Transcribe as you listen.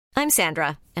I'm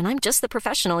Sandra, and I'm just the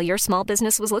professional your small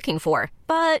business was looking for.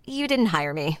 But you didn't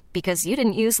hire me because you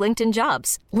didn't use LinkedIn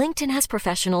Jobs. LinkedIn has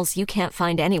professionals you can't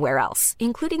find anywhere else,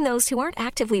 including those who aren't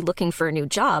actively looking for a new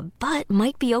job, but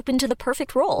might be open to the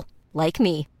perfect role, like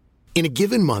me. In a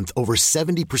given month, over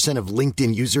 70% of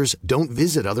LinkedIn users don't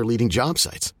visit other leading job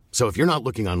sites. So if you're not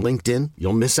looking on LinkedIn,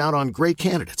 you'll miss out on great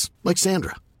candidates like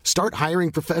Sandra. Start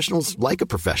hiring professionals like a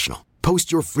professional.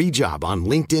 Post your free job on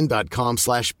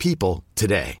linkedin.com/people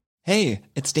today. Hey,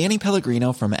 it's Danny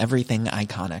Pellegrino from Everything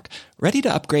Iconic. Ready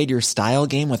to upgrade your style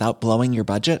game without blowing your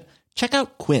budget? Check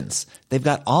out Quince. They've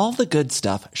got all the good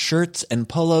stuff, shirts and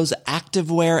polos,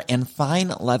 activewear, and fine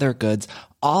leather goods,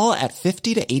 all at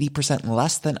 50 to 80%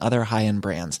 less than other high-end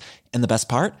brands. And the best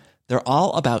part? They're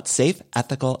all about safe,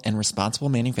 ethical, and responsible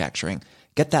manufacturing.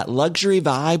 Get that luxury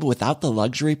vibe without the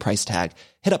luxury price tag.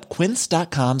 Hit up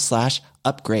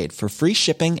quince.com/upgrade for free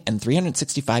shipping and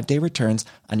 365-day returns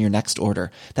on your next order.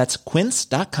 That's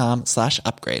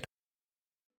quince.com/upgrade.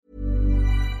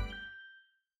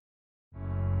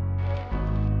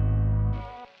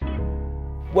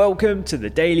 Welcome to the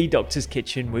Daily Doctor's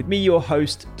Kitchen with me, your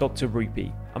host, Dr.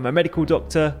 Rupy. I'm a medical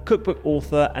doctor, cookbook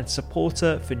author, and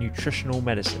supporter for nutritional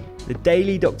medicine. The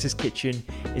Daily Doctor's Kitchen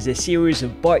is a series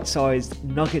of bite-sized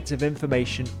nuggets of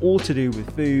information all to do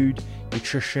with food,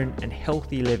 nutrition, and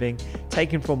healthy living,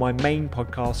 taken from my main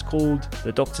podcast called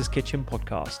the Doctor's Kitchen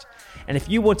Podcast. And if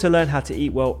you want to learn how to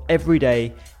eat well every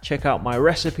day, check out my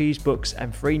recipes, books,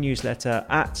 and free newsletter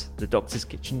at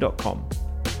thedoctorskitchen.com.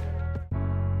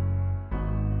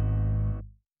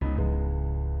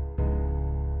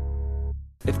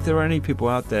 If there are any people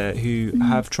out there who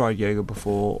have tried yoga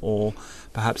before, or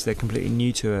perhaps they're completely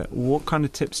new to it, what kind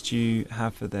of tips do you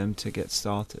have for them to get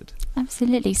started?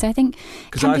 Absolutely. So I think...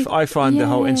 Because I find the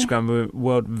whole Instagram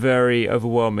world very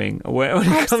overwhelming when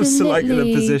it comes to like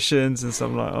the positions and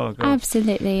stuff like, oh God.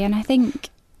 Absolutely. And I think,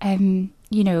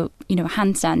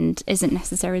 handstand isn't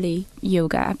necessarily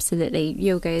yoga. Absolutely.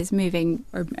 Yoga is moving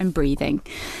and breathing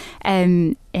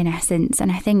in essence.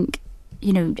 And I think,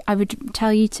 I would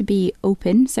tell you to be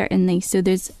open, certainly. So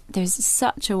there's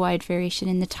such a wide variation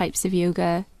in the types of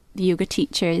yoga, the yoga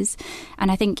teachers, and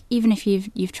I think even if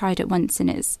you've tried it once and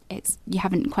it's you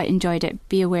haven't quite enjoyed it,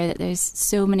 be aware that there's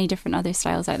so many different other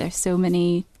styles out there, so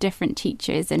many different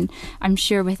teachers, and I'm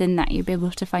sure within that you'll be able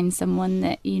to find someone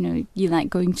that you like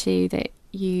going to, that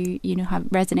you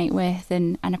resonate with,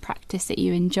 and a practice that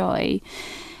you enjoy.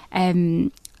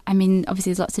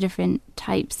 Obviously there's lots of different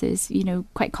types. There's,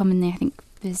 quite commonly, I think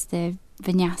there's the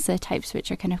vinyasa types, which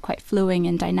are kind of quite flowing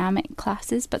and dynamic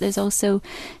classes, but there's also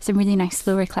some really nice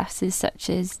slower classes such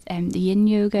as the yin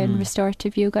yoga and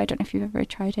restorative yoga. I don't know if you've ever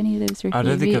tried any of those. I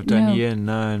don't think I've done yin.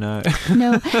 No. No,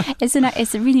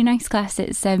 it's a really nice class.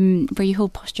 It's where you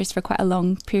hold postures for quite a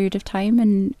long period of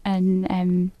time,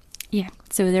 and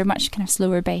so they're much kind of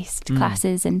slower based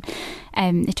classes, and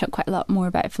they talk quite a lot more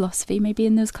about philosophy maybe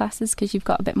in those classes, because you've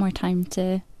got a bit more time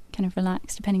to kind of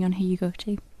relax depending on who you go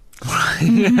to.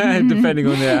 Yeah, depending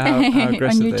on how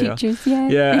aggressive on your they teachers, are.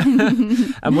 Yeah.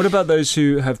 And what about those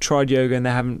who have tried yoga and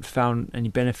they haven't found any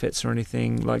benefits or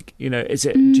anything? Like, is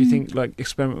it? Do you think like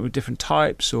experiment with different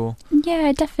types or?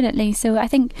 Yeah, definitely. So I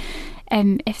think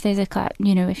if there's a class,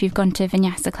 if you've gone to a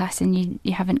vinyasa class and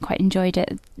you haven't quite enjoyed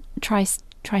it, try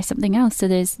something else. So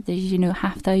there's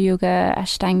hatha yoga,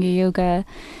 ashtanga yoga,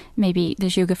 maybe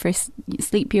there's yoga for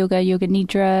sleep yoga, yoga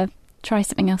nidra. Try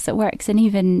something else that works. And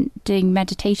even doing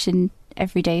meditation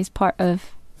every day is part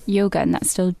of yoga, and that's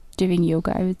still doing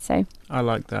yoga, I would say. I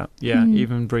like that. Yeah,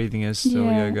 even breathing is still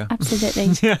yoga.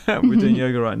 Absolutely. Yeah, we're doing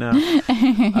yoga right now.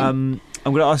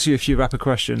 I'm going to ask you a few rapid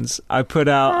questions. I put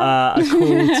out a call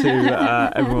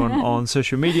to everyone on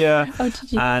social media,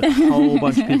 and a whole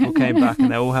bunch of people came back,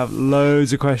 and they all have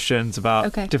loads of questions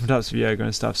about different types of yoga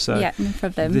and stuff. So yeah, no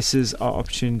problem. This is our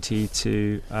opportunity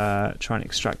to try and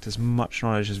extract as much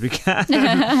knowledge as we can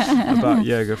about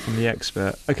yoga from the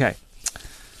expert. Okay,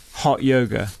 hot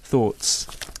yoga thoughts.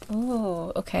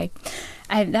 Oh, okay.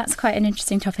 That's quite an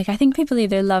interesting topic. I think people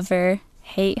either love or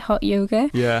hate hot yoga.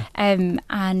 Yeah. And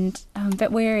I'm a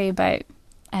bit wary about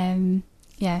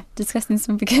discussing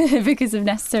some because of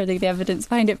necessarily the evidence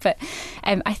behind it. But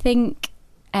I think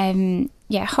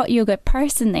hot yoga,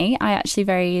 personally, I actually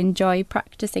very enjoy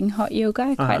practicing hot yoga.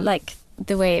 I quite like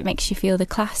the way it makes you feel. The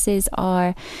classes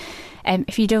are,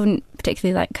 if you don't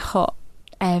particularly like hot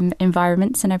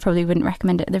environments, and I probably wouldn't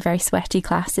recommend it at the very sweaty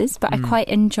classes, but I quite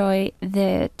enjoy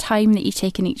the time that you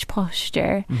take in each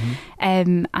posture,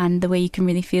 and the way you can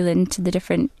really feel into the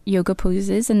different yoga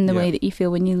poses and the way that you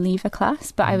feel when you leave a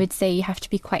class. But I would say you have to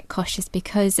be quite cautious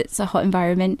because it's a hot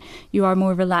environment. You are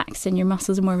more relaxed and your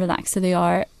muscles are more relaxed, so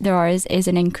there is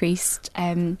an increased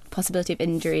possibility of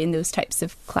injury in those types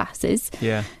of classes.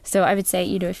 So I would say,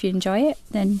 if you enjoy it,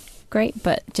 then great,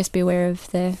 but just be aware of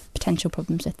the potential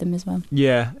problems with them as well.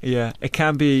 It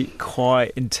can be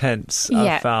quite intense,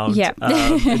 I've found. It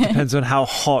depends on how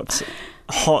hot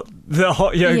the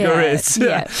hot yoga is.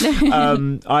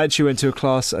 I actually went to a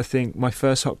class, I think my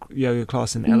first hot yoga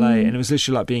class in LA, and it was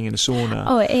literally like being in a sauna.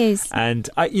 Oh, it is. And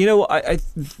I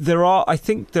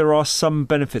think there are some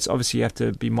benefits. Obviously you have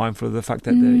to be mindful of the fact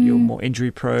that you're more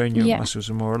injury prone, your muscles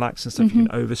are more relaxed and stuff, you can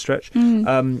overstretch.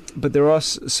 But there are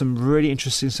some really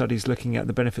interesting studies looking at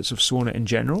the benefits of sauna in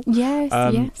general.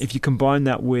 If you combine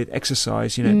that with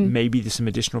exercise, maybe there's some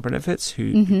additional benefits.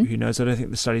 Who knows? I don't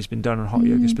think the study's been done on hot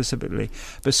yoga specifically,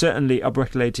 but certainly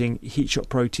upregulating heat shock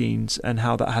proteins and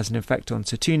how that has an effect on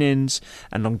sirtuins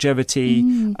and longevity.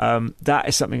 That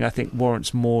is something I think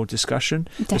warrants more discussion.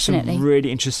 Definitely. There's some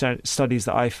really interesting studies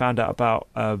that I found out about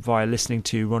via listening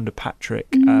to Rhonda Patrick,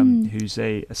 who's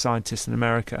a scientist in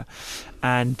America,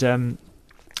 and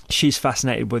she's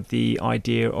fascinated with the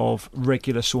idea of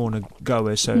regular sauna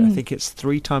goers. So I think it's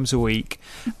 3 times a week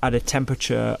at a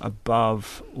temperature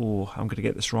above, I'm going to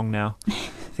get this wrong now, I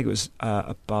think it was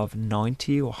above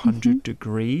 90 or 100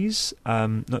 degrees,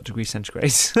 not degrees centigrade,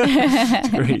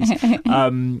 degrees. Is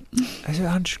it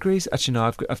 100 degrees? Actually, no,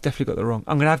 I've definitely got that wrong.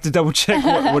 I'm going to have to double check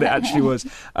what it actually was.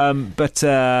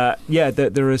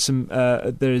 There is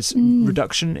some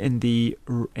reduction in the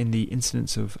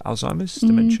incidence of Alzheimer's,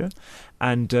 dementia,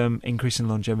 and increase in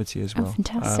longevity as well. Oh,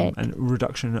 fantastic. And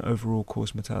reduction in overall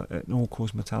all-cause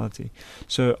mortality.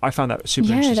 So I found that super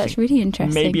interesting. Yeah, that's really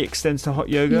interesting. Maybe it extends to hot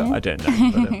yoga. I don't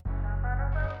know. But,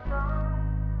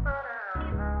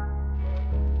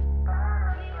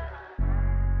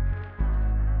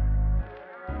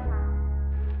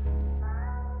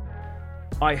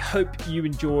 I hope you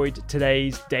enjoyed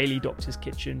today's Daily Doctor's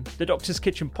Kitchen. The Doctor's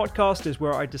Kitchen podcast is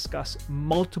where I discuss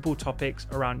multiple topics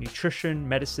around nutrition,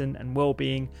 medicine, and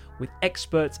well-being with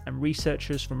experts and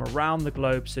researchers from around the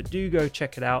globe, so do go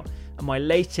check it out. And my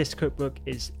latest cookbook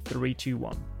is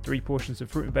 321. 3 portions of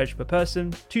fruit and veg per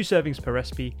person, 2 servings per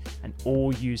recipe, and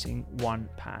all using 1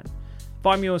 pan.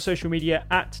 Find me on social media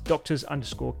at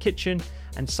doctors_kitchen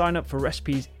and sign up for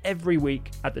recipes every week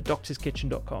at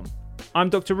thedoctorskitchen.com. I'm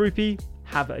Dr. Rupy.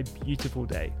 Have a beautiful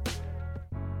day.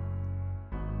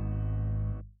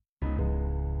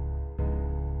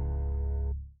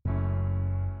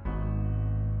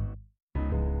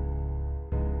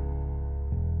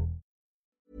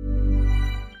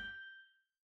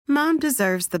 Mom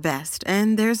deserves the best,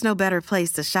 and there's no better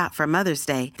place to shop for Mother's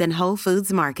Day than Whole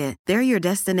Foods Market. They're your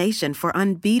destination for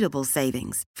unbeatable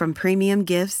savings, from premium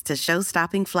gifts to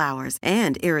show-stopping flowers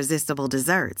and irresistible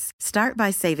desserts. Start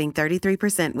by saving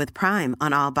 33% with Prime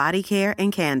on all body care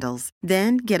and candles.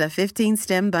 Then get a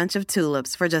 15-stem bunch of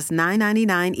tulips for just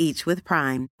 $9.99 each with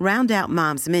Prime. Round out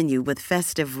Mom's menu with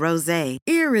festive rosé,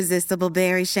 irresistible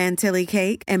berry chantilly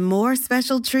cake, and more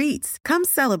special treats. Come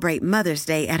celebrate Mother's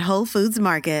Day at Whole Foods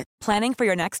Market. Planning for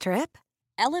your next trip?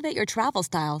 Elevate your travel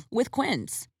style with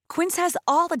Quince. Quince has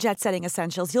all the jet-setting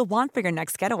essentials you'll want for your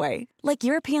next getaway, like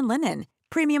European linen,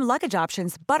 premium luggage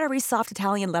options, buttery soft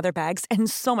Italian leather bags, and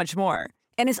so much more.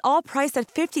 And is all priced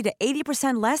at 50 to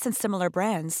 80% less than similar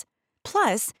brands.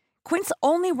 Plus, Quince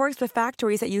only works with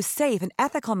factories that use safe and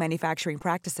ethical manufacturing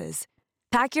practices.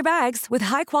 Pack your bags with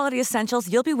high-quality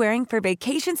essentials you'll be wearing for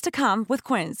vacations to come with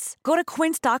Quince. Go to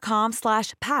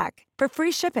quince.com/pack for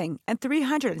free shipping and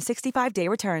 365-day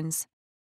returns.